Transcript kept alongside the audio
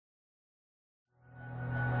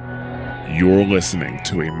You're listening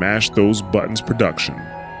to a Mash Those Buttons production.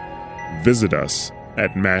 Visit us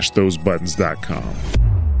at mashthosebuttons.com.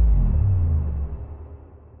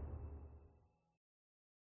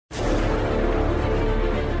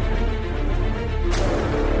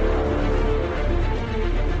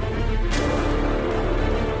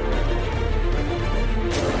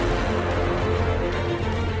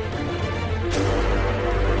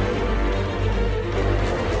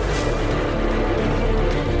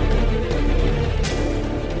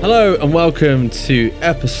 Hello and welcome to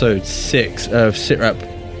episode 6 of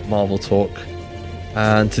SITREP Marvel Talk.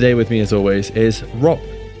 And today with me as always is Rob.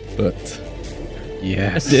 But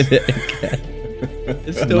yes, I did it again.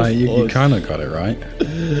 It's still you kind of got it right.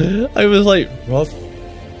 I was like, Rob,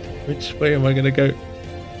 which way am I going to go?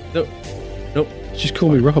 Nope. Just call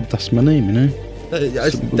me Rob, that's my name, you know.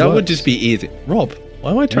 That would just be easy. Rob,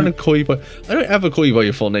 why am I trying to call you by... I don't ever call you by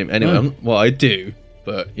your full name anyway. No. Well, I do.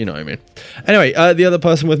 But you know what I mean. Anyway, the other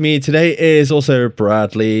person with me today is also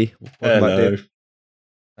Bradley. Hello.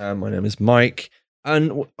 My name is Mike.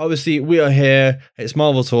 And obviously we are here. It's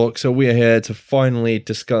Marvel Talk. So we are here to finally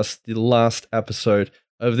discuss the last episode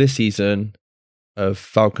of this season of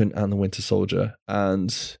Falcon and the Winter Soldier.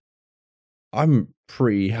 And I'm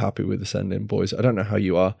pretty happy with this ending, boys. I don't know how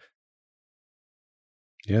you are.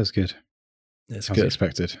 Yeah, it's good. It's As good.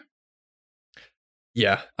 expected.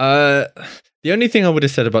 Yeah. The only thing I would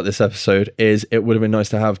have said about this episode is it would have been nice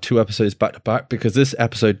to have 2 episodes back to back, because this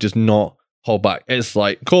episode does not hold back. It's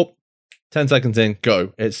like, cool, 10 seconds in,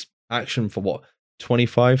 go. It's action for what,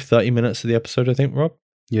 25, 30 minutes of the episode, I think, Rob?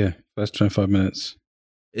 Yeah, first 25 minutes.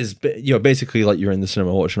 Basically like you're in the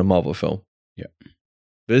cinema watching a Marvel film. Yeah.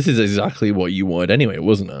 But this is exactly what you wanted anyway,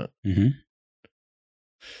 wasn't it? Mm-hmm.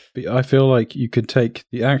 But I feel like you could take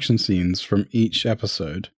the action scenes from each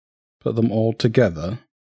episode, put them all together,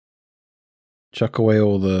 chuck away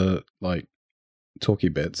all the, like, talky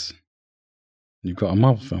bits, and you've got a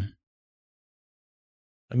Marvel film.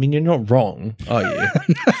 I mean, you're not wrong, are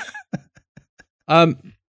you?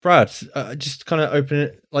 Brad, just kind of open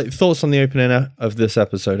it, like thoughts on the opening of this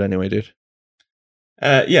episode anyway, dude.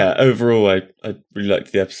 Yeah, overall, I really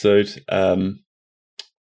liked the episode.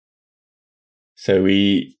 So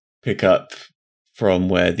we pick up from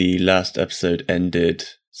where the last episode ended.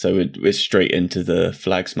 So we're straight into the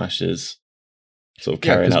Flag Smashers sort of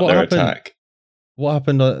carrying out their attack. What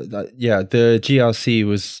happened? The GRC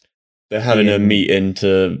was... They're having a meeting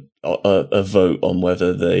to a vote on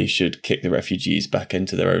whether they should kick the refugees back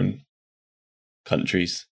into their own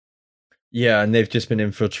countries. Yeah, and they've just been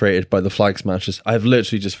infiltrated by the Flag Smashers. I've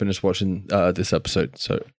literally just finished watching this episode,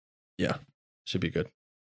 so yeah, should be good.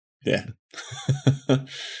 Yeah. But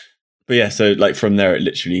yeah, so like from there, it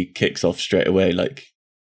literally kicks off straight away. Like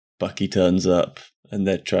Bucky turns up and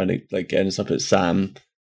they're trying to like get us up at Sam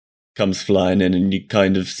comes flying in, and you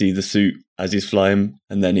kind of see the suit as he's flying,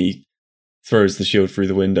 and then he throws the shield through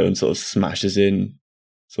the window and sort of smashes in,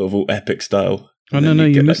 sort of all epic style. Oh, no,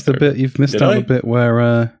 you missed the bit. You've missed out the bit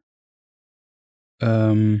where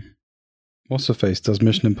what's her face does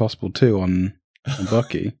Mission Impossible 2 on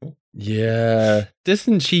Bucky. Yeah,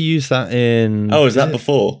 doesn't she use that in? Oh, is that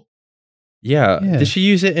before? Yeah. Did she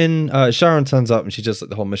use it in? Sharon turns up and she does like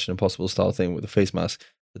the whole Mission Impossible style thing with the face mask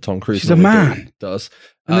that Tom Cruise. She's a man. Does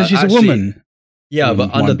and then she's a woman. Yeah, but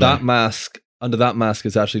under that mask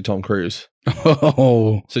is actually Tom Cruise.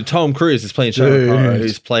 Oh, so Tom Cruise is playing Sharon Carter,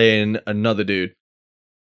 who's playing another dude.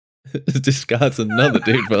 This guy's another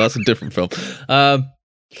dude, but that's a different film. I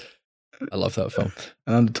love that film.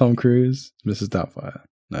 And under Tom Cruise, Mrs. Doubtfire.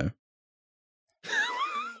 No.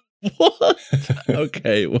 What?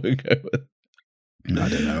 Okay, we'll go with. I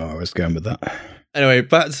don't know where I was going with that. Anyway,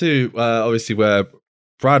 back to obviously where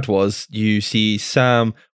Brad was. You see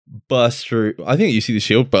Sam burst through. I think you see the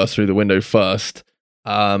shield burst through the window first.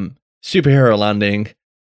 Superhero landing,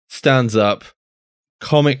 stands up,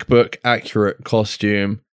 comic book accurate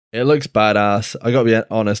costume. It looks badass. I gotta be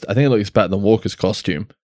honest, I think it looks better than Walker's costume.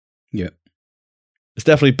 Yeah. It's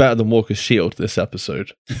definitely better than Walker's shield this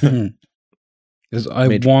episode. There's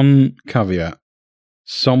one caveat.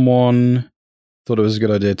 Someone thought it was a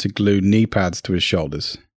good idea to glue knee pads to his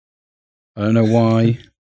shoulders. I don't know why,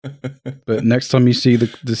 but next time you see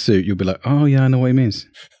the suit, you'll be like, oh yeah, I know what he means.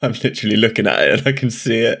 I'm literally looking at it and I can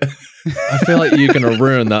see it. I feel like you're going to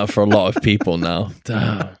ruin that for a lot of people now.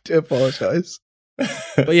 Damn. I do apologize.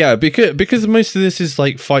 But yeah, because most of this is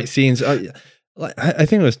like fight scenes. I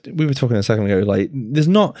think we were talking a second ago. Like, there's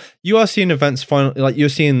not. You are seeing events finally. Like, you're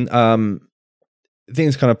seeing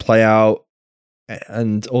things kind of play out,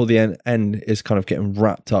 and all the end is kind of getting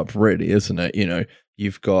wrapped up. Really, isn't it? You know,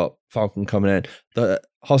 you've got Falcon coming in. The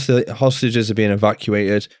hostages are being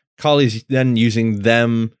evacuated. Carly's then using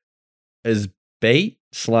them as bait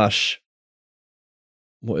 /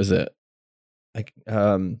 what is it? Like,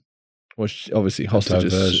 which obviously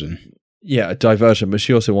hostages. Diversion. Yeah, diversion. But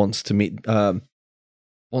she also wants to meet,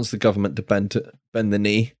 wants the government to bend the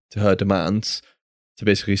knee to her demands to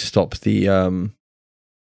basically stop the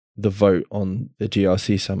vote on the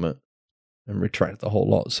GRC summit and retract the whole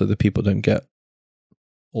lot, so the people don't get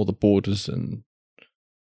all the borders and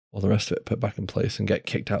all the rest of it put back in place and get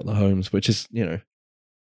kicked out of the homes, which is,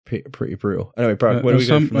 pretty brutal. Anyway, Brad, where do we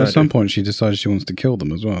go from there? At some point, she decides she wants to kill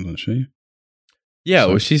them as well, doesn't she? Yeah,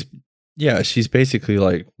 well, she's basically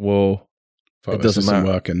like, well, Fuck, it doesn't matter.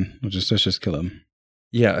 Working. Let's just kill him.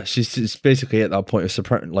 Yeah, she's basically at that point of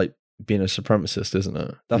being a supremacist, isn't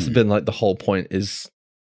it? That's been like the whole point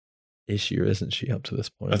issue, isn't she, up to this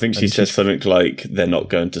point? I think she says something like, they're not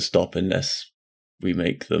going to stop unless we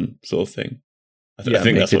make them, sort of thing. I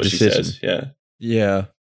think that's what she says. Yeah. Yeah.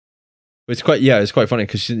 It's quite funny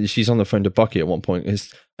because she's on the phone to Bucky at one point.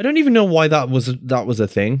 I don't even know why that was a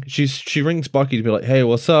thing. She rings Bucky to be like, "Hey,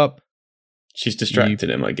 what's up?" She's distracted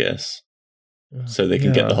him, I guess, so they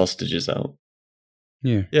can get the hostages out.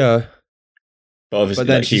 Yeah. Yeah. But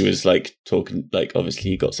obviously, he was like talking, like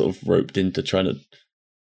obviously he got sort of roped into trying to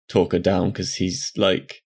talk her down because he's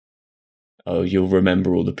like, "Oh, you'll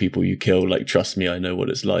remember all the people you kill. Like, trust me, I know what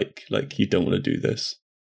it's like. Like, you don't want to do this."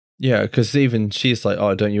 Yeah, because even she's like,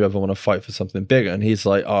 "Oh, don't you ever want to fight for something bigger?" And he's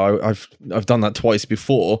like, "Oh, I've done that twice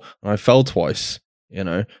before, and I fell twice."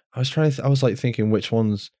 I was like thinking, which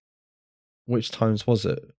times was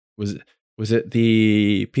it? Was it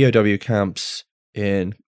the POW camps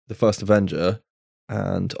in the first Avenger,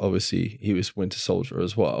 and obviously he was Winter Soldier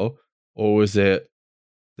as well, or was it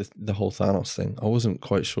the whole Thanos thing? I wasn't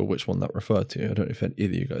quite sure which one that referred to. I don't know if either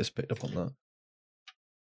of you guys picked up on that.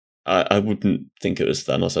 I wouldn't think it was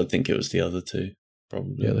Thanos. I'd think it was the other two,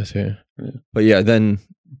 probably. The other two. Yeah. But yeah, then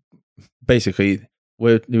basically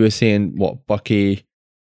we're seeing what Bucky,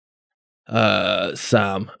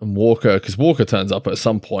 Sam, and Walker, because Walker turns up at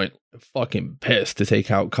some point, fucking pissed to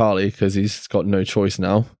take out Carly because he's got no choice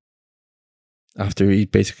now. After he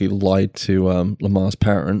basically lied to Lamar's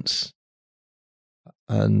parents,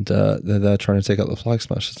 and they're there trying to take out the Flag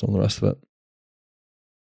Smashers and all the rest of it.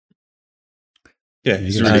 Yeah,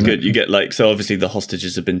 it's really good. You get so obviously the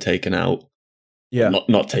hostages have been taken out. Yeah.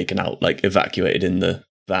 Not taken out, like evacuated in the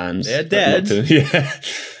vans. They're dead. Yeah.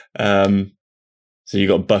 So you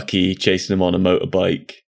got Bucky chasing him on a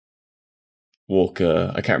motorbike.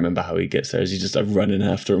 Walker, I can't remember how he gets there. Is he just running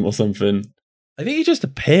after him or something? I think he just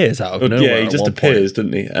appears out of nowhere. Yeah, he just appears,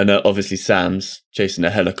 doesn't he? And obviously Sam's chasing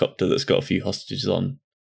a helicopter that's got a few hostages on,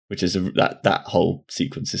 which is that whole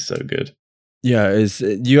sequence is so good. Yeah,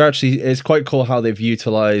 it's quite cool how they've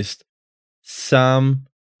utilized Sam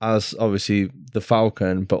as obviously the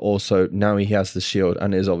Falcon, but also now he has the shield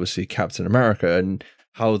and is obviously Captain America, and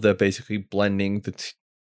how they're basically blending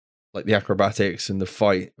the acrobatics and the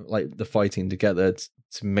fighting together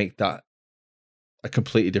to make that a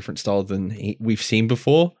completely different style than we've seen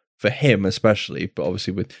before for him, especially. But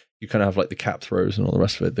obviously, with you kind of have like the cap throws and all the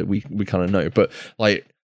rest of it that we kind of know. But like,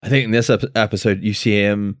 I think in this episode, you see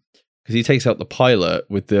him, because he takes out the pilot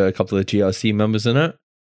with a couple of the GRC members in it.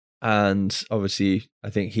 And obviously, I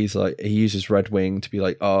think he uses Red Wing to be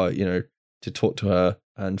like, to talk to her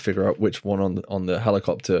and figure out which one on the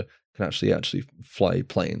helicopter can actually fly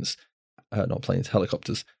planes, not planes,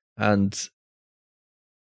 helicopters. And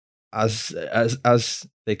as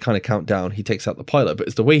they kind of count down, he takes out the pilot. But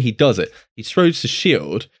it's the way he does it. He throws the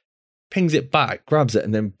shield, pings it back, grabs it,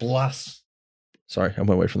 and then blasts. Sorry, I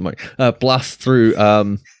went away from the mic. Blasts through.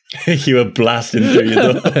 You were blasting through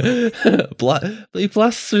your door. He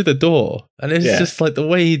blasts through the door, and it's just like the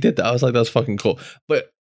way he did that. I was like, "That's fucking cool."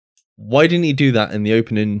 But why didn't he do that in the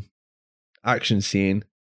opening action scene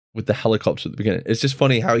with the helicopter at the beginning? It's just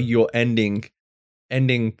funny how you're ending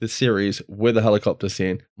the series with a helicopter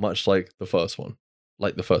scene, much like the first one,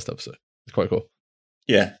 like the first episode. It's quite cool.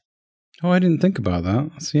 Yeah. Oh, I didn't think about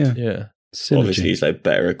that. Yeah. Synergy. Obviously, he's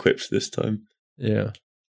better equipped this time. Yeah.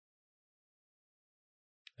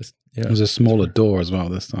 It was a smaller door as well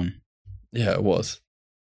this time. Yeah, it was.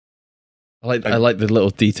 I like the little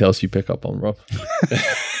details you pick up on, Rob.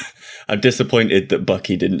 I'm disappointed that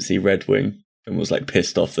Bucky didn't see Red Wing and was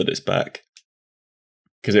pissed off that it's back.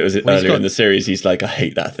 Because it was earlier in the series, he's like, I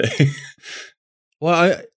hate that thing.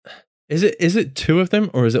 Well, is it two of them,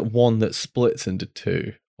 or is it one that splits into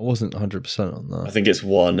two? I wasn't 100% on that. I think it's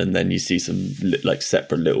one, and then you see some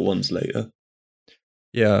separate little ones later.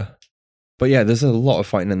 Yeah. But yeah, there's a lot of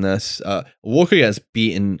fighting in this. Walker gets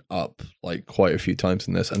beaten up quite a few times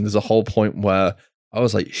in this, and there's a whole point where I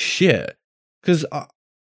was like, shit. Because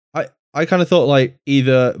I kind of thought like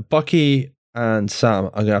either Bucky and Sam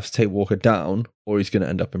are gonna have to take Walker down, or he's gonna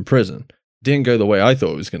end up in prison. Didn't go the way I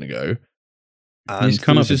thought it was gonna go. And He's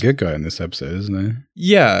kind it of was a good guy in this episode, isn't he?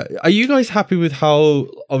 Yeah. Are you guys happy with how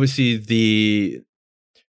obviously the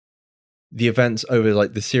events over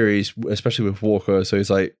like the series, especially with Walker? So he's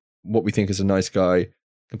like what we think is a nice guy,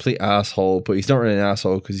 complete asshole, but he's not really an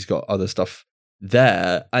asshole because he's got other stuff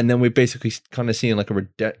there. And then we're basically kind of seeing like a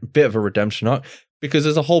bit of a redemption arc, because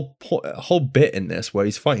there's a whole bit in this where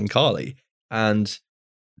he's fighting Carly, and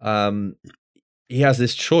he has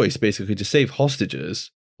this choice basically to save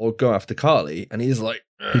hostages or go after Carly, and he's like,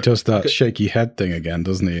 He does that shaky head thing again,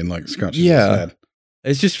 doesn't he? And like scratches his Yeah. head.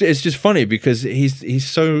 it's just funny because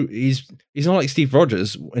he's not like Steve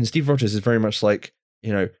Rogers, and Steve Rogers is very much like,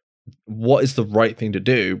 you know, what is the right thing to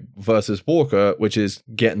do versus Walker, which is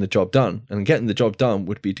getting the job done, and getting the job done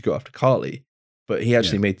would be to go after Carly, but he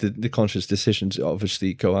actually made the conscious decision to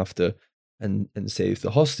obviously go after and save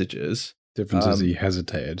the hostages. Difference is he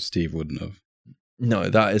hesitated. Steve wouldn't have. No,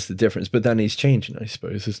 that is the difference. But then he's changing, I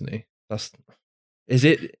suppose, isn't he? Is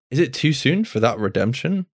it too soon for that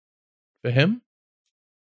redemption for him?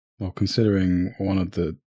 Well, considering one of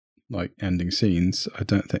the like ending scenes, I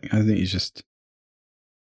think he's just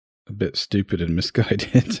a bit stupid and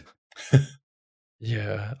misguided.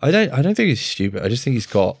 Yeah, I don't think he's stupid. I just think he's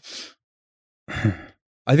got.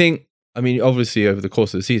 I mean, obviously, over the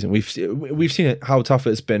course of the season, we've seen how tough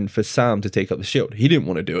it's been for Sam to take up the shield. He didn't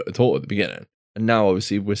want to do it at all at the beginning, and now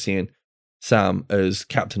obviously we're seeing Sam as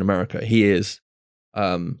Captain America. He is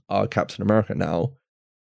our Captain America now,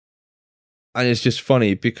 and it's just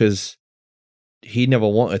funny because he never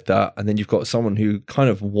wanted that, and then you've got someone who kind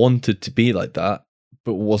of wanted to be like that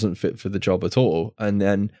but wasn't fit for the job at all, and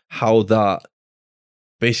then how that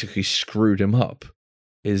basically screwed him up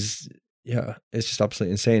is. Yeah, it's just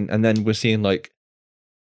absolutely insane. And then we're seeing like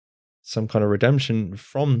some kind of redemption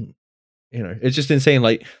from, you know, it's just insane.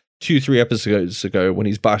 Like 2-3 episodes ago when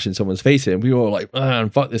he's bashing someone's face in, we were all like,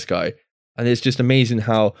 man, fuck this guy. And it's just amazing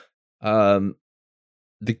how I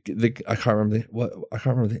can't remember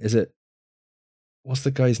what's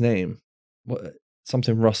the guy's name? What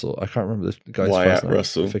something Russell. I can't remember the guy's Wyatt first name.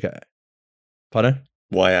 Russell. I forget. Pardon?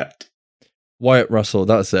 Wyatt Russell,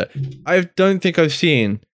 that's it. I don't think I've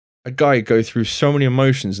seen a guy go through so many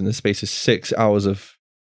emotions in the space of 6 hours of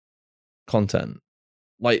content,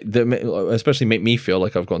 like that, especially make me feel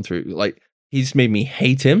like I've gone through. Like he's made me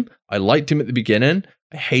hate him. I liked him at the beginning.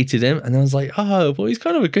 I hated him, and I was like, oh, well, he's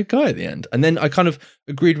kind of a good guy at the end. And then I kind of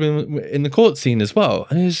agreed with him in the court scene as well.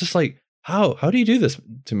 And it was just like, how do you do this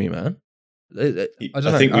to me, man? I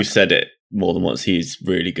think we've said it more than once. He's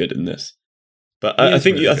really good in this, but I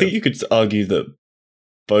think you could argue that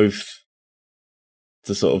both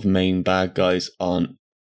the sort of main bad guys aren't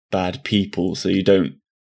bad people, so you don't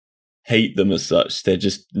hate them as such. They're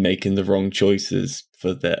just making the wrong choices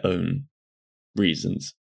for their own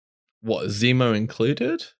reasons. What, Zemo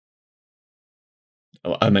included?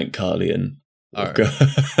 Oh, I meant Carly and Walker.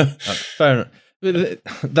 Right. Fair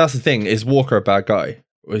enough. That's the thing. Is Walker a bad guy?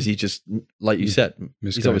 Or is he just, like you said,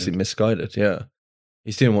 he's obviously misguided? Yeah.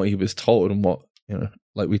 He's doing what he was told and what, you know,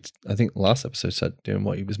 like I think last episode said, doing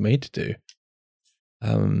what he was made to do.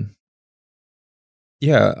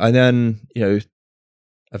 Yeah, and then, you know,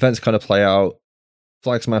 events kind of play out.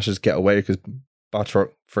 Flag Smashers get away because Batroc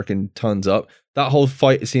freaking turns up. That whole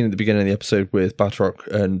fight scene at the beginning of the episode with Batroc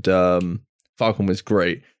and Falcon was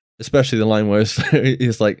great, especially the line where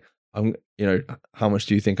he's like, "I'm, you know, how much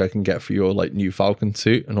do you think I can get for your like new Falcon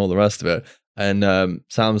suit and all the rest of it?" And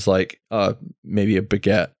Sam's like, maybe a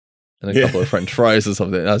baguette and a couple of French fries or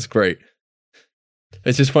something. That's great.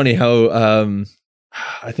 It's just funny how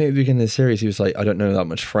I think at the beginning of the series he was like, I don't know that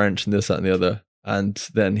much French and this, that, and the other. And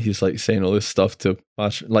then he's like saying all this stuff to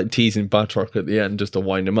like teasing Batroc at the end just to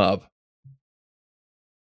wind him up.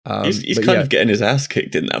 He's kind of getting his ass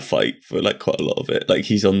kicked in that fight for like quite a lot of it. Like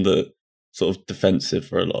he's on the sort of defensive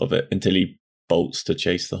for a lot of it until he bolts to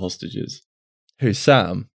chase the hostages. Who's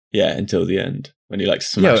Sam? Yeah, until the end when he like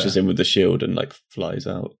smashes him with the shield and like flies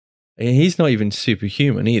out. He's not even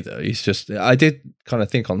superhuman either. He's just, I did kind of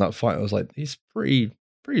think on that fight, I was like, he's pretty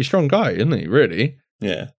strong guy, isn't he? Really?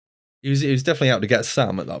 Yeah. He was definitely out to get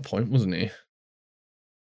Sam at that point, wasn't he?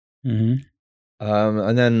 Mm-hmm.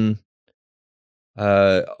 And then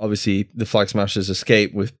obviously the Flag Smashers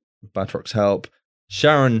escape with Batroc's help.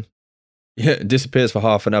 Sharon disappears for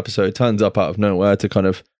half an episode, turns up out of nowhere to kind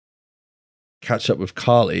of catch up with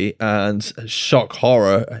Carly, and shock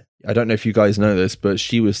horror, I don't know if you guys know this, but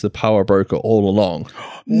she was the power broker all along.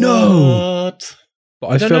 No! What?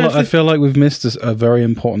 But I feel like we've missed a very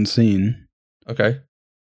important scene. Okay.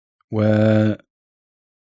 Where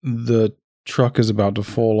the truck is about to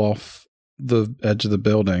fall off the edge of the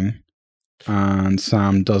building, and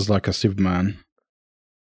Sam does like a Superman.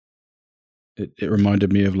 It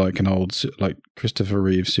reminded me of like an old like Christopher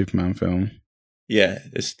Reeve Superman film. Yeah,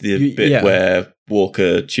 it's the bit where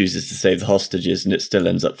Walker chooses to save the hostages and it still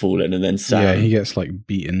ends up falling, and then Sam... Yeah, he gets like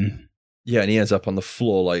beaten. Yeah, and he ends up on the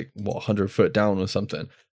floor like, 100 foot down or something.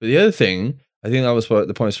 But the other thing, I think that was what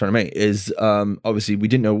the point I was trying to make, is obviously we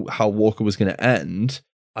didn't know how Walker was going to end,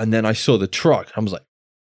 and then I saw the truck, and I was like,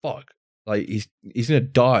 fuck. Like, he's going to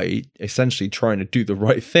die essentially trying to do the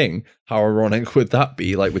right thing. How ironic would that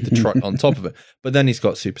be, like with the truck on top of it? But then he's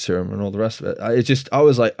got super serum and all the rest of it. I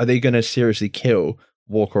was like, are they going to seriously kill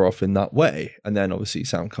Walker off in that way? And then obviously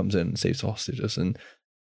Sam comes in and saves the hostages. And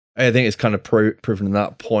I think it's kind of proven at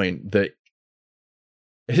that point that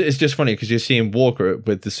it's just funny because you're seeing Walker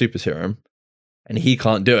with the super serum and he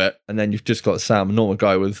can't do it. And then you've just got Sam, a normal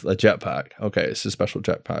guy with a jetpack. Okay, it's a special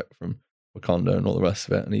jetpack from Wakanda and all the rest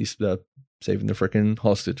of it, and he's saving the freaking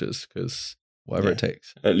hostages because whatever it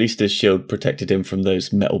takes. At least his shield protected him from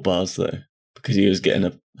those metal bars, though, because he was getting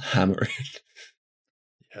a hammer in.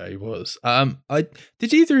 Yeah, he was.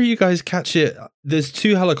 Did either of you guys catch it? There's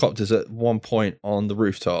 2 helicopters at one point on the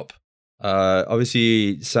rooftop.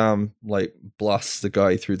 Obviously, Sam like blasts the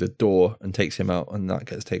guy through the door and takes him out, and that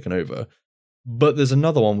gets taken over. But there's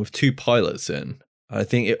another one with 2 pilots in. I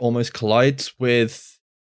think it almost collides with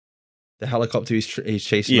the helicopter he's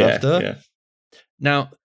chasing after. Yeah.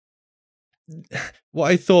 Now,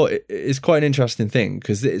 what I thought is quite an interesting thing,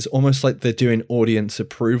 because it's almost like they're doing audience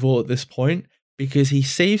approval at this point, because he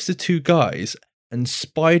saves the 2 guys and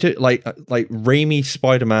like Raimi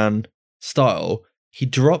Spider-Man style, he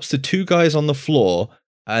drops the 2 guys on the floor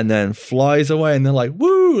and then flies away, and they're like,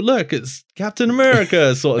 woo, look, it's Captain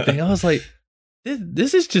America sort of thing. I was like,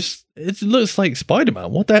 this is just, it looks like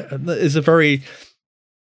Spider-Man. What that is a very...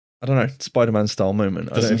 I don't know, Spider-Man style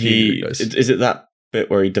moment. Doesn't he? Is it that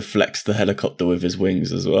bit where he deflects the helicopter with his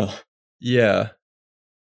wings as well? Yeah.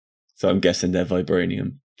 So I'm guessing they're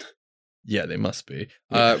vibranium. Yeah, they must be.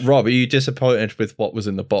 Yeah. Rob, are you disappointed with what was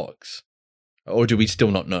in the box, or do we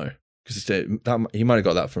still not know? Because he might have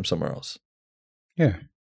got that from somewhere else. Yeah,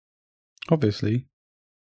 obviously,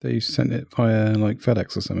 they sent it via like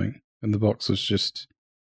FedEx or something, and the box was just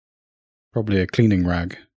probably a cleaning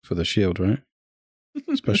rag for the shield, right?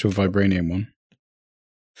 Special vibranium one.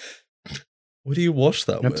 What do you wash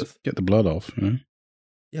that with? To get the blood off, you know?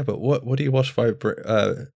 Yeah, but what do you wash a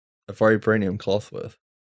vibranium cloth with?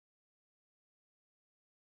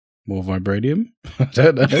 More vibranium? I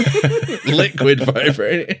don't know. Liquid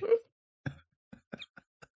vibranium.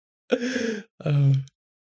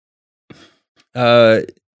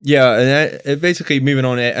 Yeah, and it basically, moving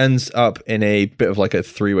on, it ends up in a bit of like a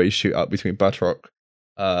 3-way shootout between Batroc,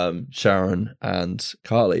 Sharon, and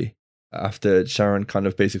Carly, after Sharon kind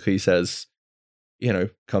of basically says, you know,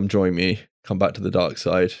 come join me, come back to the dark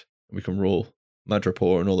side, we can rule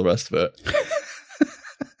Madripoor and all the rest of it.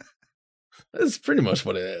 That's pretty much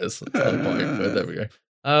what it is. It's not quite, but there we go.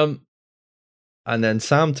 And then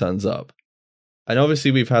Sam turns up, and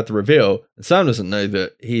obviously we've had the reveal, and Sam doesn't know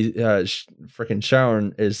that freaking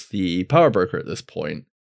Sharon is the power broker at this point.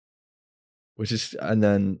 And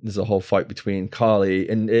then there's a whole fight between Carly,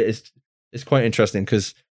 and it's quite interesting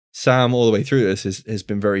because Sam, all the way through this, has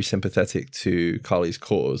been very sympathetic to Carly's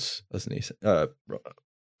cause, hasn't he?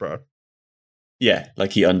 Brad. Yeah,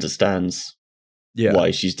 like he understands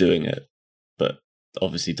why she's doing it, but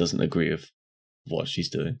obviously doesn't agree with what she's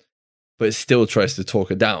doing. But still tries to talk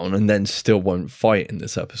her down, and then still won't fight in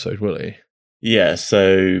this episode, will he? Yeah,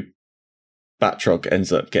 so Batroc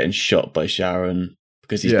ends up getting shot by Sharon,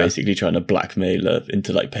 because he's basically trying to blackmail her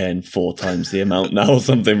into like paying 4 times the amount now, or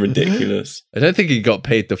something ridiculous. I don't think he got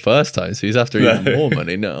paid the first time, so he's after even more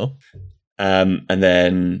money now. And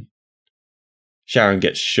then Sharon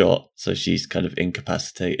gets shot, so she's kind of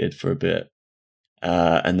incapacitated for a bit.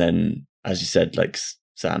 And then, as you said, like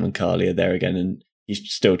Sam and Carly are there again, and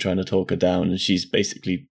he's still trying to talk her down, and she's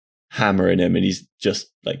basically hammering him, and he's just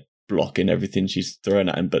like blocking everything she's throwing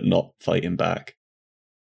at him, but not fighting back.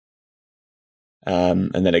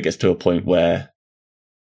 And then it gets to a point where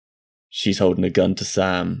she's holding a gun to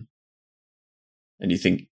Sam, and you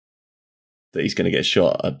think that he's going to get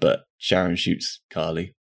shot, but Sharon shoots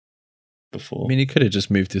Carly before. I mean, he could have just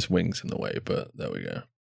moved his wings in the way, but there we go.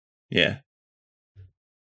 Yeah.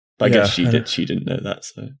 But I guess she didn't know that,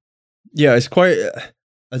 so. Yeah, it's quite,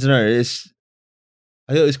 I don't know, I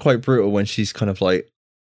thought it was quite brutal when she's kind of like,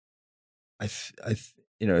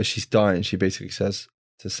 you know, she's dying, she basically says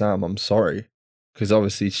to Sam, I'm sorry. Because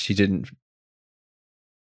obviously she didn't,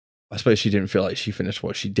 I suppose she didn't feel like she finished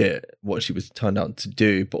what she was turned out to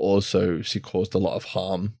do, but also she caused a lot of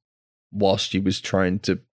harm whilst she was trying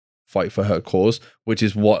to fight for her cause, which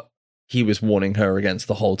is what he was warning her against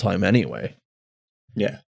the whole time anyway.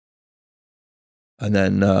 Yeah. And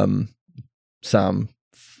then Sam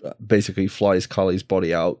basically flies Carly's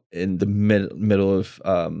body out in the middle of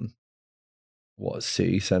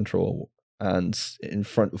City Central, and in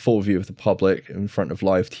front, full view of the public, in front of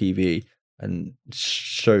live TV, and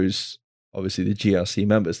shows obviously the GRC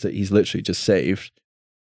members that he's literally just saved.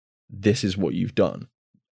 This is what you've done.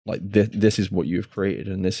 Like this is what you've created,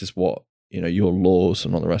 and this is what, you know, your laws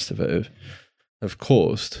and all the rest of it have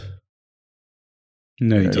caused.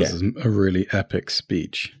 No, he does a really epic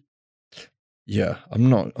speech. Yeah, I'm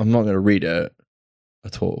not going to read it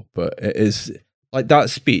at all, but it is like that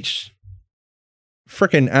speech.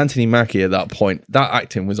 Freaking Anthony Mackie at that point, that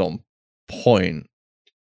acting was on point,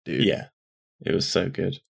 dude. Yeah, it was so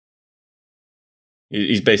good.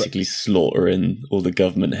 He's basically slaughtering all the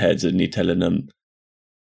government heads, and he's telling them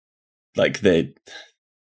like they're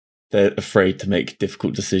afraid to make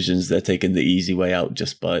difficult decisions. They're taking the easy way out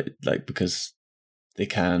just by because they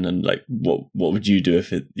can. And like, what would you do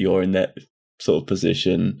if you're in that sort of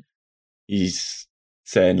position? He's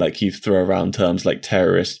saying like, you throw around terms like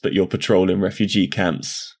terrorist, but you're patrolling refugee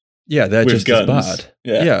camps. Yeah, they're just guns. As bad.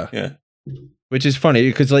 Yeah. Which is funny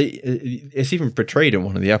because like it's even portrayed in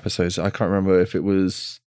one of the episodes. I can't remember if it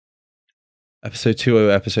was episode 2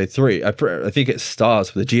 or episode 3. I think it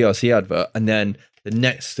starts with a GRC advert, and then the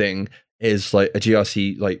next thing is like a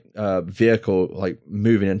GRC vehicle like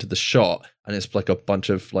moving into the shot, and it's like a bunch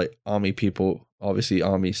of like army people, obviously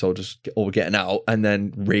army soldiers, all getting out and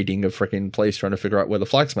then raiding a freaking place trying to figure out where the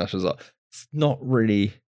flag smashers are. It's not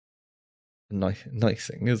really a nice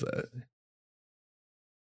thing, is it?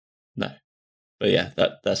 No. But yeah,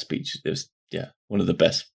 that speech is one of the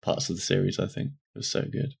best parts of the series. I think it was so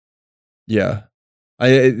good. Yeah,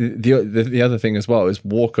 the other thing as well is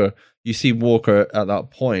Walker. You see Walker at that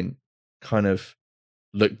point kind of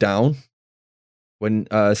look down when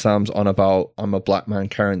Sam's on about, I'm a black man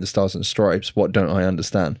carrying the stars and stripes. What don't I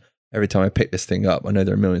understand? Every time I pick this thing up, I know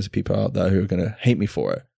there are millions of people out there who are going to hate me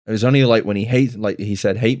for it. It was only like when he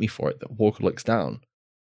said hate me for it that Walker looks down.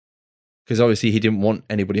 Because obviously he didn't want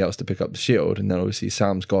anybody else to pick up the shield, and then obviously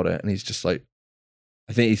Sam's got it, and he's just like,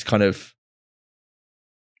 I think he's kind of...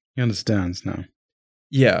 He understands now.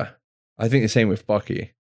 Yeah. I think the same with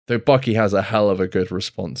Bucky. Though Bucky has a hell of a good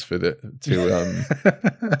response to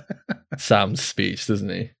Sam's speech, doesn't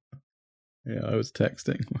he? Yeah, I was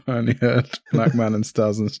texting. I only heard Black Man and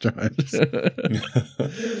Stars and Stripes.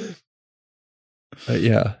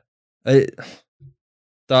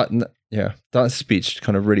 That speech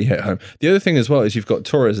kind of really hit home. The other thing as well is you've got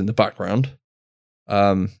Torres in the background,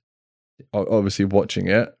 obviously watching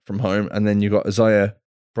it from home, and then you've got Isaiah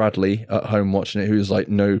Bradley at home watching it, who's like,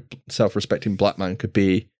 no self-respecting black man could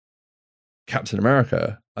be Captain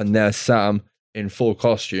America, and there's Sam in full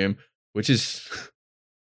costume, which is,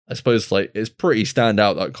 I suppose, like, it's pretty stand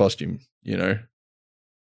out, that costume, you know.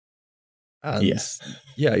 And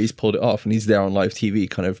yeah, he's pulled it off, and he's there on live TV,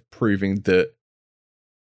 kind of proving that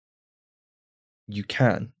you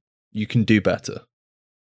can do better,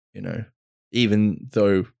 you know, even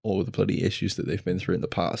though all the bloody issues that they've been through in the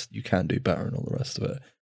past, you can do better and all the rest of it.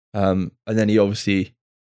 And then he obviously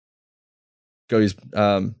goes,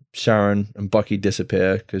 Sharon and Bucky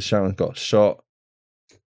disappear because Sharon got shot.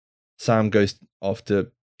 Sam goes off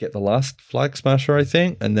to get the last flag smasher, I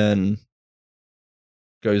think, and then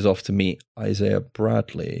goes off to meet Isaiah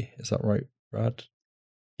Bradley. Is that right, Brad?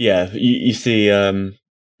 Yeah, you see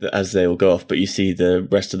as they all go off, but you see the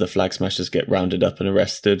rest of the flag smashers get rounded up and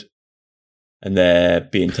arrested, and they're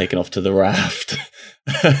being taken off to the raft.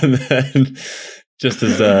 And then just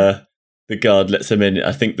as the guard lets him in,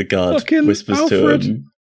 I think the guard fucking whispers Alfred. to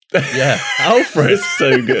him. Yeah, Alfred's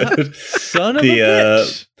so good. Son of a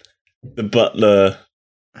bitch. The butler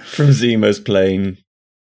from Zemo's plane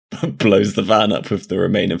blows the van up with the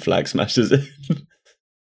remaining flag smashers in.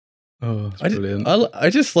 Oh, that's brilliant. I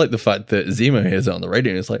just like the fact that Zemo hears it on the radio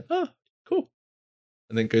and is like, oh, cool.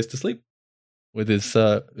 And then goes to sleep with his,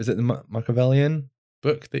 is it the Machiavellian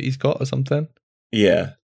book that he's got or something?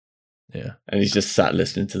 Yeah. Yeah. And he's just sat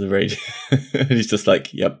listening to the radio. And he's just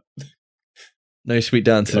like, yep. No sweet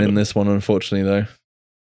dancing in this one, unfortunately, though.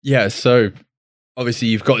 Yeah, so obviously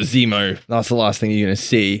you've got Zemo. That's the last thing you're going to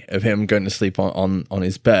see of him going to sleep on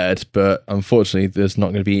his bed. But unfortunately, there's not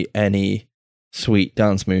going to be any sweet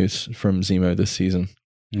dance moves from Zemo this season,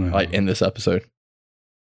 like in this episode.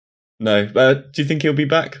 No, do you think he'll be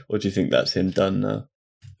back, or do you think that's him done now?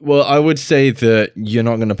 Well, I would say that you're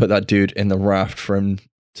not going to put that dude in the raft for him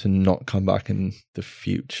to not come back in the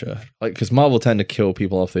future. Like, because Marvel tend to kill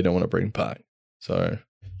people off they don't want to bring back. So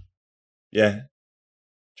Yeah.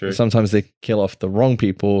 True. sometimes they kill off the wrong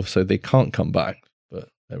people so they can't come back. But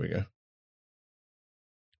there we go.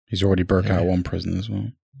 He's already broke out of one prison as well.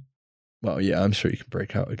 Well, yeah, I'm sure you can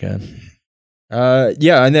break out again.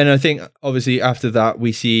 Yeah, and then I think obviously after that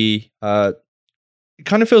we see it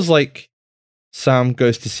kind of feels like Sam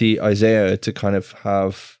goes to see Isaiah to kind of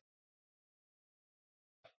have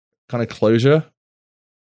kind of closure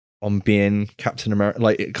on being Captain America,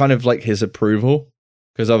 like kind of like his approval,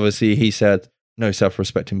 because obviously he said no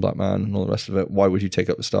self-respecting black man and all the rest of it. Why would you take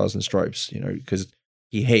up the stars and stripes? You know, because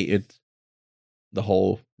he hated the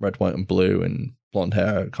whole red, white, and blue and blonde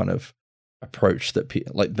hair kind of approach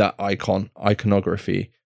that like that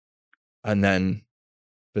iconography, and then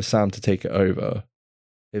for Sam to take it over,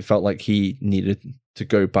 it felt like he needed to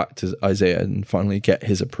go back to Isaiah and finally get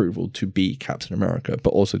his approval to be Captain America,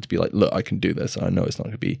 but also to be like, look, I can do this. I know it's not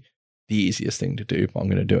going to be the easiest thing to do, but I'm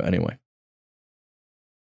going to do it anyway.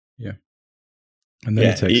 Yeah. And then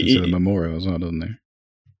he takes it to the memorial as well, doesn't he?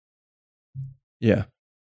 Yeah.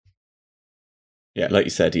 Yeah, like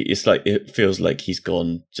you said, it's like it feels like he's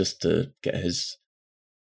gone just to get his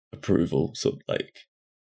approval. So like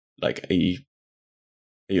are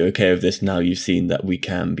you okay with this now? You've seen that we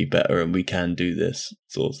can be better and we can do this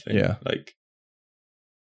sort of thing. Yeah. Like,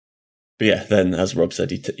 but yeah, then as Rob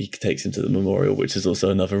said, he takes him to the memorial, which is also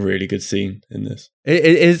another really good scene in this. It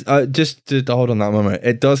is just to hold on that moment.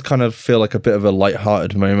 It does kind of feel like a bit of a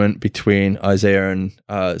lighthearted moment between Isaiah and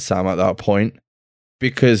Sam at that point,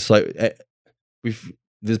 because like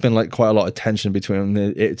there's been like quite a lot of tension between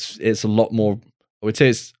them. It's a lot more. I would say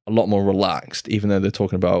it's a lot more relaxed, even though they're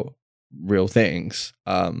talking about real things.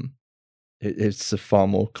 It's a far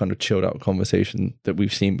more kind of chilled out conversation that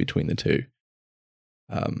we've seen between the two.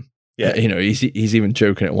 Yeah, you know, he's even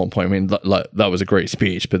joking at one point. I mean, like that was a great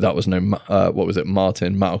speech, but that was no what was it,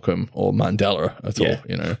 Martin, Malcolm, or Mandela at all.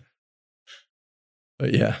 You know,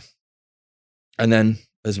 but yeah. And then,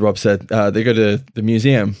 as Rob said, they go to the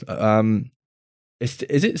museum. Is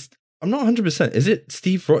it? I'm not 100%. Is it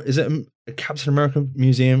Steve? Is it a Captain America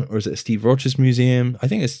museum or is it a Steve Rogers museum? I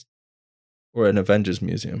think it's or an Avengers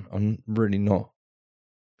museum. I'm really not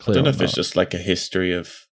clear. I don't know on if that. it's just like a history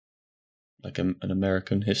of like an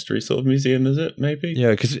American history sort of museum, is it? Maybe.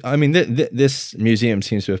 Yeah, because I mean, this museum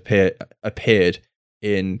seems to have appeared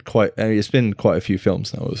in quite. I mean, it's been quite a few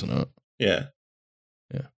films now, isn't it? Yeah.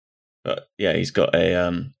 Yeah. But yeah, he's got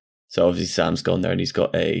a. So obviously Sam's gone there, and he's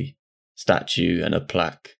got a statue and a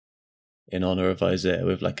plaque in honor of Isaiah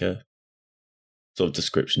with like a sort of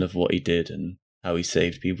description of what he did and how he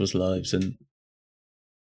saved people's lives, and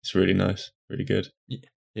it's really nice, really good.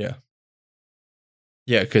 Yeah.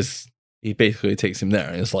 Yeah, because he basically takes him there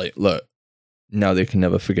and it's like, look, now they can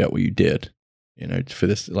never forget what you did, you know, for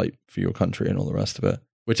this, like for your country and all the rest of it.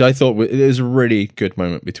 Which I thought it was a really good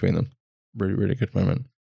moment between them. Really, really good moment.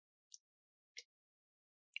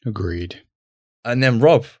 Agreed. And then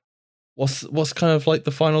Rob, what's kind of like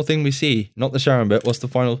the final thing we see? Not the Sharon bit. What's the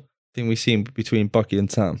final thing we see between Bucky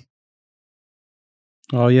and Sam?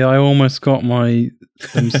 Oh yeah, I almost got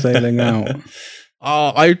them sailing out.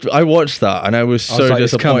 Oh, I watched that and I was so like,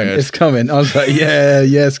 disappointed. It's coming. I was like, yeah,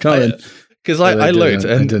 it's coming. Because I looked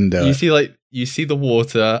and you see you see the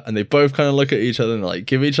water and they both kind of look at each other and like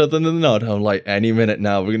give each other the nod. I'm like, any minute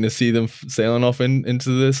now we're going to see them sailing off into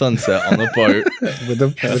the sunset on the boat with the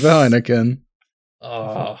Heineken.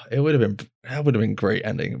 Oh, that would have been great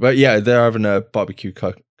ending. But yeah, they're having a barbecue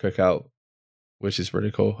cookout, which is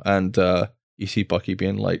really cool. And you see Bucky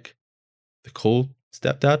being like the cool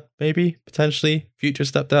stepdad, maybe potentially future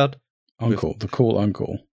stepdad, the cool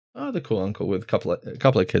uncle. Oh, the cool uncle with a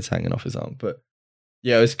couple of kids hanging off his arm. But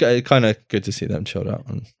yeah, it was kind of good to see them chilled out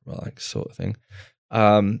and relaxed, sort of thing.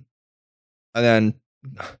 And then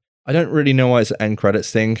I don't really know why it's an end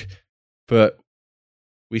credits thing, but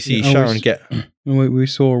we see Sharon get. We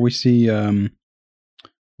see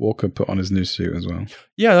Walker put on his new suit as well.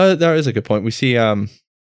 Yeah, that is a good point. We see and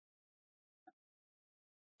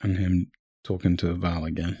him talking to Val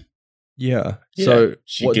again. Yeah. Yeah, So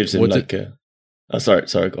she gives him like a. Oh, sorry,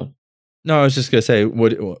 go on. No, I was just gonna say,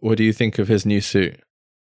 what do you think of his new suit,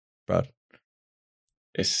 Brad?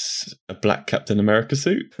 It's a black Captain America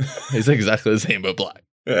suit. It's exactly the same, but black.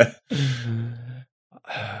 Yeah.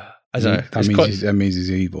 I don't know. That means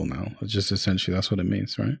he's evil now. It's just essentially that's what it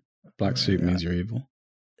means, right? Black suit means you're evil.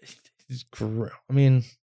 I mean,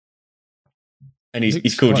 and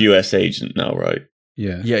he's called US Agent now, right?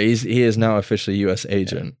 Yeah. Yeah, he is now officially US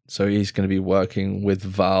agent. Yeah. So he's going to be working with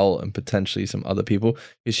Val and potentially some other people.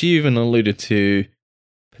 Because she even alluded to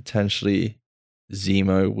potentially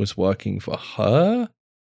Zemo was working for her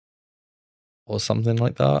or something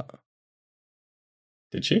like that.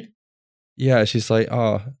 Did she? Yeah, she's like,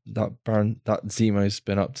 oh, that Zemo's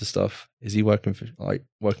been up to stuff. Is he working with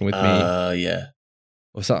me? Yeah.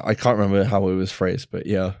 Or something? I can't remember how it was phrased, but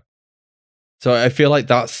yeah. So I feel like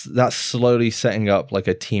that's slowly setting up like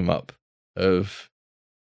a team up of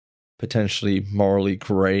potentially morally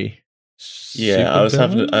grey. Yeah, I was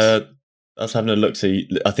having a look. So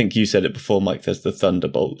I think you said it before, Mike. There's the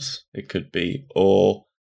Thunderbolts. It could be, or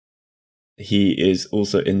he is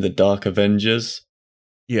also in the Dark Avengers.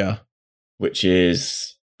 Yeah, which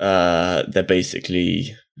is they're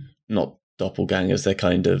basically not doppelgangers. They're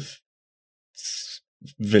kind of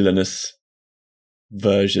villainous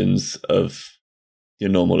versions of your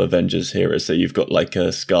normal Avengers heroes. So you've got like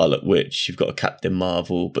a Scarlet Witch, you've got a Captain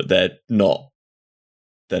Marvel, but they're not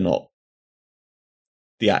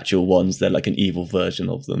the actual ones. They're like an evil version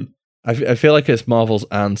of them. I feel like it's Marvel's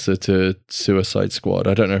answer to Suicide Squad.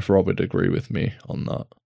 I don't know if Rob would agree with me on that.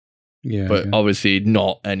 Yeah, but obviously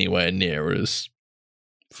not anywhere near as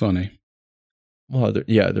funny. Well,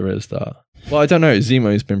 there is that. Well, I don't know.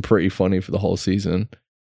 Zemo's been pretty funny for the whole season.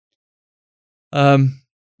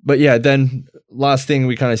 But yeah, then last thing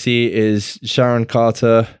we kind of see is Sharon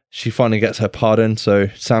Carter. She finally gets her pardon. So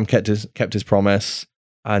Sam kept his promise,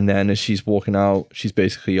 and then as she's walking out, she's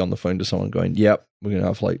basically on the phone to someone going, "Yep, we're gonna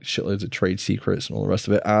have like shitloads of trade secrets and all the rest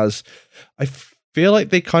of it." As I feel like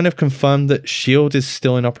they kind of confirmed that S.H.I.E.L.D. is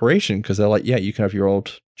still in operation because they're like, yeah, you can have your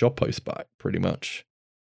old job post back, pretty much.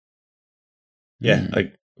 Yeah.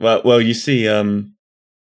 Well, you see, oh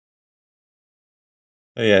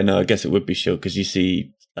yeah, no, I guess it would be S.H.I.E.L.D. because you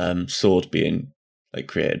see Sword being like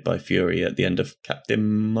created by Fury at the end of Captain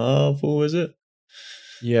Marvel, is it?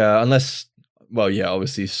 Yeah, unless, well, yeah,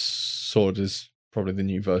 obviously Sword is probably the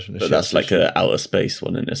new version of But S.H.I.E.L.D. that's like an outer space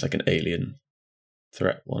one, and it's like an alien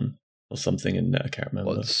threat one. Or something in there, I can't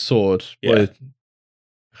remember. What, Sword? Yeah. Well, I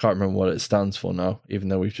can't remember what it stands for now, even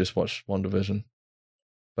though we've just watched WandaVision.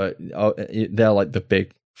 But they're like the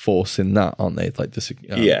big force in that, aren't they? Like this.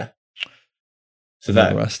 Yeah. So that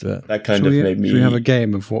the rest of it. That kind of made me. Should we have a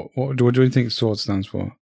game of what do you think Sword stands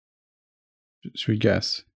for? Should we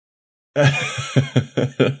guess?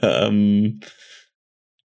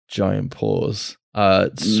 Giant paws.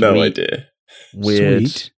 No idea.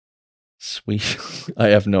 Weird. Sweet. I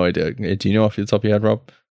have no idea. Do you know off the top of your head,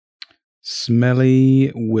 Rob?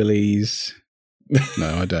 Smelly Willies.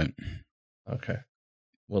 No, I don't. Okay.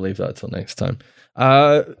 We'll leave that till next time.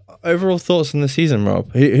 Overall thoughts on the season,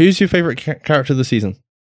 Rob? Who's your favorite character of the season?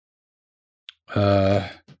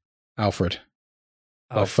 Alfred.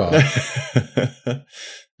 By far.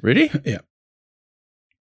 Really? Yeah.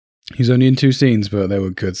 He's only in 2 scenes, but they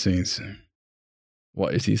were good scenes.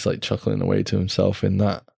 What is he's like chuckling away to himself in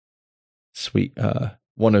that sweet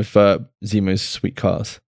one of Zemo's sweet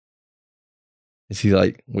cars? Is he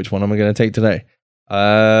like, which one am I going to take today?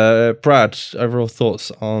 Brad, overall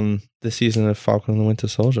thoughts on this season of Falcon and the Winter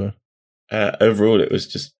Soldier? Overall, it was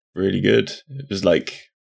just really good. It was like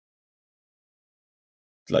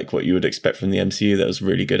what you would expect from the MCU. That was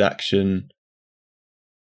really good action,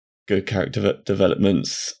 good character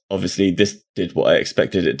developments. Obviously, this did what I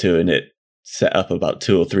expected it to, and it set up about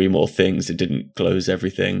 2 or 3 more things. It didn't close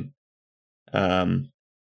everything. Yeah,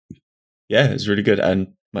 it was really good.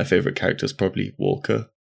 And my favorite character is probably Walker.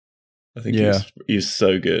 I think he's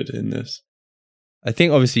so good in this. I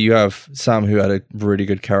think obviously you have Sam, who had a really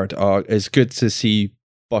good character arc. It's good to see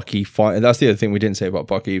Bucky fight. And that's the other thing we didn't say about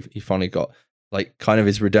Bucky. He finally got like kind of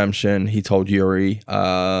his redemption. He told Yuri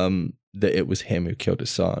that it was him who killed his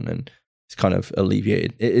son, and it's kind of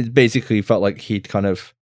alleviated. It basically felt like he'd kind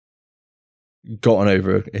of gotten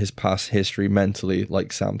over his past history mentally,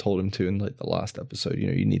 like Sam told him to in like the last episode. You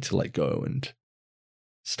know, you need to let go and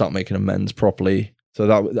start making amends properly. So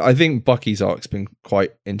that, I think Bucky's arc's been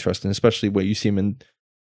quite interesting, especially where you see him in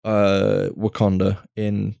Wakanda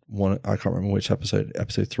in one, I can't remember which episode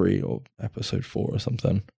 3 or episode 4 or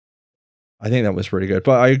something. I think that was really good.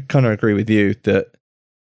 But I kind of agree with you that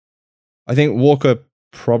I think Walker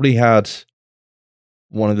probably had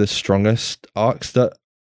one of the strongest arcs that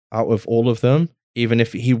out of all of them, even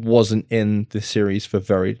if he wasn't in the series for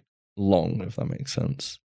very long, if that makes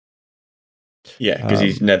sense. Yeah, because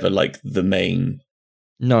he's never like the main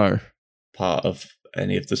part of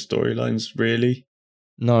any of the storylines, really.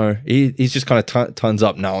 No, he's just kind of turns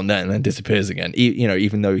up now and then disappears again.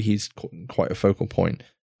 Even though he's quite a focal point.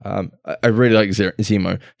 I really like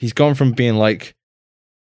Zemo. He's gone from being like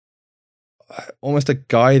almost a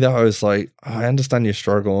guy that I was like, I understand your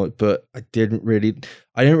struggle, but I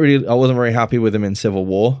wasn't very happy with him in Civil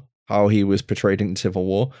War, how he was portrayed in Civil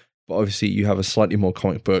War. but obviously you have a slightly more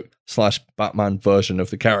comic book / Batman version of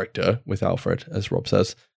the character with Alfred, as Rob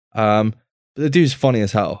says. But the dude's funny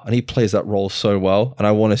as hell, and he plays that role so well. And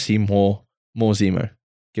I want to see more Zemo.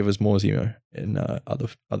 Give us more Zemo in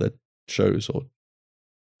other shows or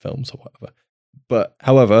films or whatever. But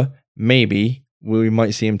however, maybe we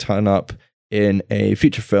might see him turn up in a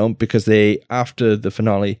future film, because after the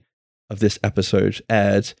finale of this episode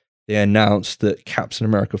aired, they announced that Captain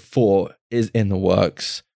America 4 is in the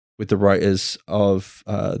works with the writers of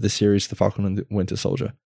the series The Falcon and the Winter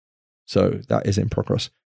Soldier. So that is in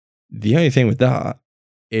progress. The only thing with that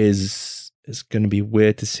is it's going to be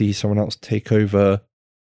weird to see someone else take over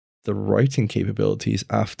the writing capabilities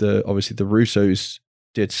after, obviously, the Russos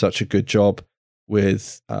did such a good job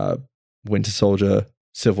with Winter Soldier,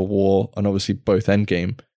 Civil War, and obviously both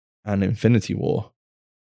Endgame and Infinity War.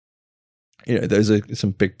 Those are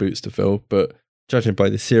some big boots to fill, but judging by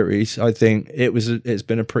the series, I think it's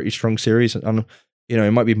been a pretty strong series. And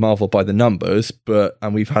it might be Marvel by the numbers,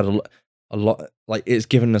 and we've had a lot, like, it's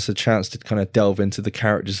given us a chance to kind of delve into the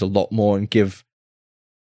characters a lot more and give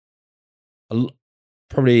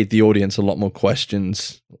probably the audience a lot more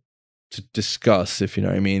questions to discuss, if you know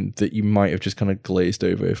what I mean, that you might have just kind of glazed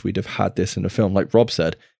over if we'd have had this in a film. Like Rob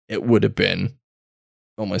said, it would have been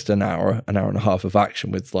almost an hour and a half of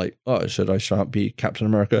action with like, oh, should I be Captain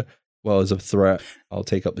America? Well, as a threat, I'll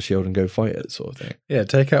take up the shield and go fight it, sort of thing. Yeah,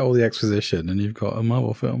 take out all the exposition and you've got a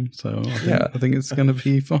Marvel film. So I think it's going to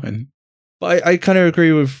be fine. But I kind of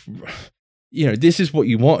agree with, this is what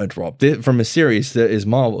you wanted, Rob. From a series that is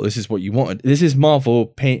Marvel, this is what you wanted. This is Marvel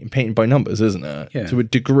painted by numbers, isn't it? Yeah. To a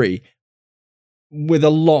degree, with a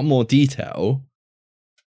lot more detail.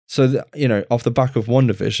 So, that, off the back of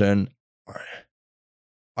WandaVision,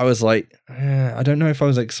 I was like, I don't know if I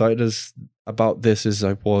was excited about this as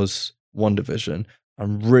I was WandaVision.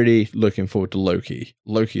 I'm really looking forward to Loki.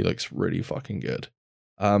 Loki looks really fucking good.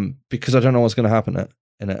 Because I don't know what's going to happen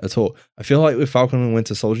in it at all. I feel like with Falcon and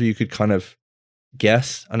Winter Soldier, you could kind of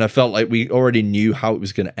guess, and I felt like we already knew how it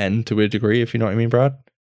was going to end to a degree, if you know what I mean, Brad.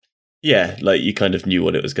 Yeah, like you kind of knew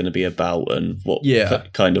what it was going to be about and what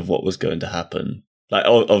was going to happen. Like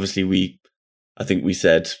obviously I think we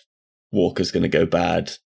said Walker's going to go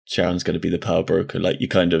bad, Sharon's going to be the power broker. Like you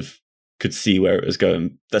kind of could see where it was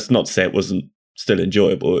going. That's not to say it wasn't still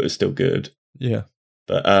enjoyable, it was still good. Yeah.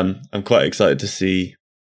 But I'm quite excited to see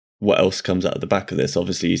what else comes out of the back of this.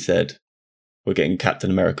 Obviously you said we're getting Captain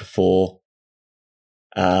America 4.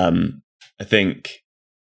 I think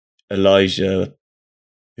Elijah,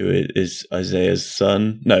 who is Isaiah's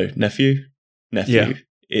nephew,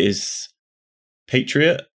 is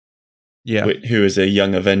Patriot. Yeah. Who is a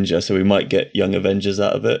young Avenger, so we might get young Avengers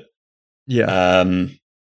out of it. Yeah.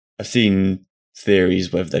 I've seen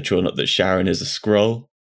theories whether they're true or not that Sharon is a Skrull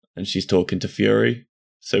and she's talking to Fury,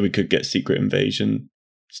 so we could get Secret Invasion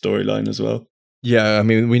storyline as well. Yeah, I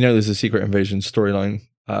mean, we know there's a Secret Invasion storyline.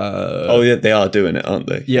 Yeah, they are doing it, aren't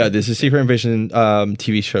they? Yeah, there's a Secret Invasion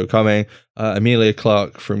TV show coming. Emilia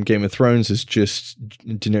Clarke from Game of Thrones is just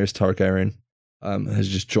Daenerys Targaryen, has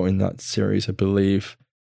just joined that series, I believe,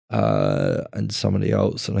 and somebody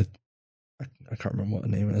else, and I can't remember what the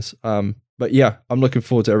name is. But yeah, I'm looking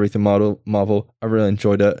forward to everything Marvel. I really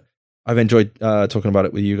enjoyed it. I've enjoyed talking about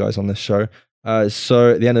it with you guys on this show.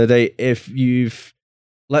 So at the end of the day,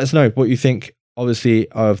 let us know what you think, obviously,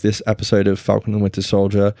 of this episode of Falcon and Winter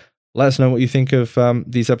Soldier. Let us know what you think of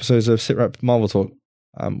these episodes of SITREP Marvel Talk.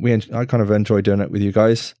 I kind of enjoy doing it with you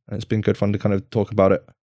guys, and it's been good fun to kind of talk about it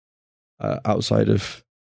outside of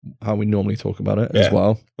how we normally talk about it as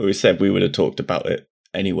well. Well, we said we would have talked about it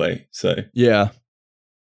anyway, so yeah.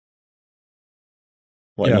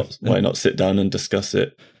 Why not sit down and discuss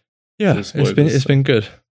it? Yeah, it's been good.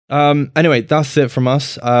 Anyway, that's it from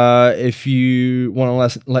us. If you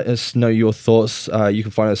want to let us know your thoughts, you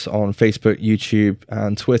can find us on Facebook, YouTube,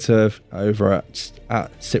 and Twitter over at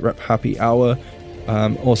SITREP Happy Hour.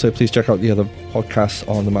 Also, please check out the other podcasts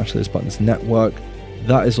on the Mash Those Buttons network.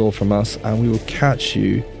 That is all from us, and we will catch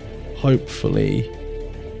you, hopefully,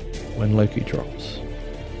 when Loki drops.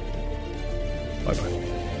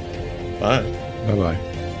 Bye-bye. Bye. Bye-bye.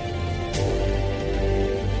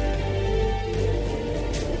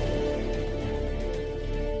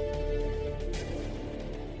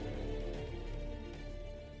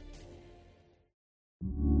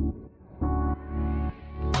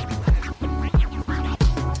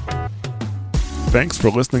 Thanks for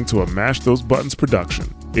listening to a Mash Those Buttons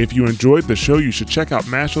production. If you enjoyed the show, you should check out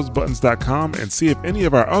mashthosebuttons.com and see if any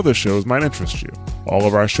of our other shows might interest you. All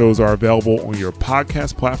of our shows are available on your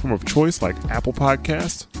podcast platform of choice like Apple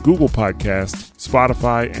Podcasts, Google Podcasts,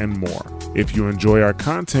 Spotify, and more. If you enjoy our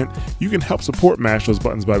content, you can help support Mash Those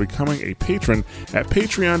Buttons by becoming a patron at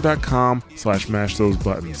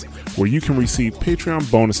patreon.com/mashthosebuttons, where you can receive Patreon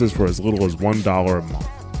bonuses for as little as $1 a month.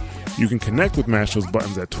 You can connect with Mash Those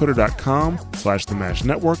Buttons at twitter.com/The Mash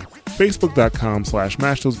Network,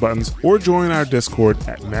 facebook.com/mashthosebuttons, or join our Discord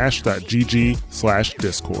at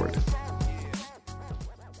mash.gg/discord.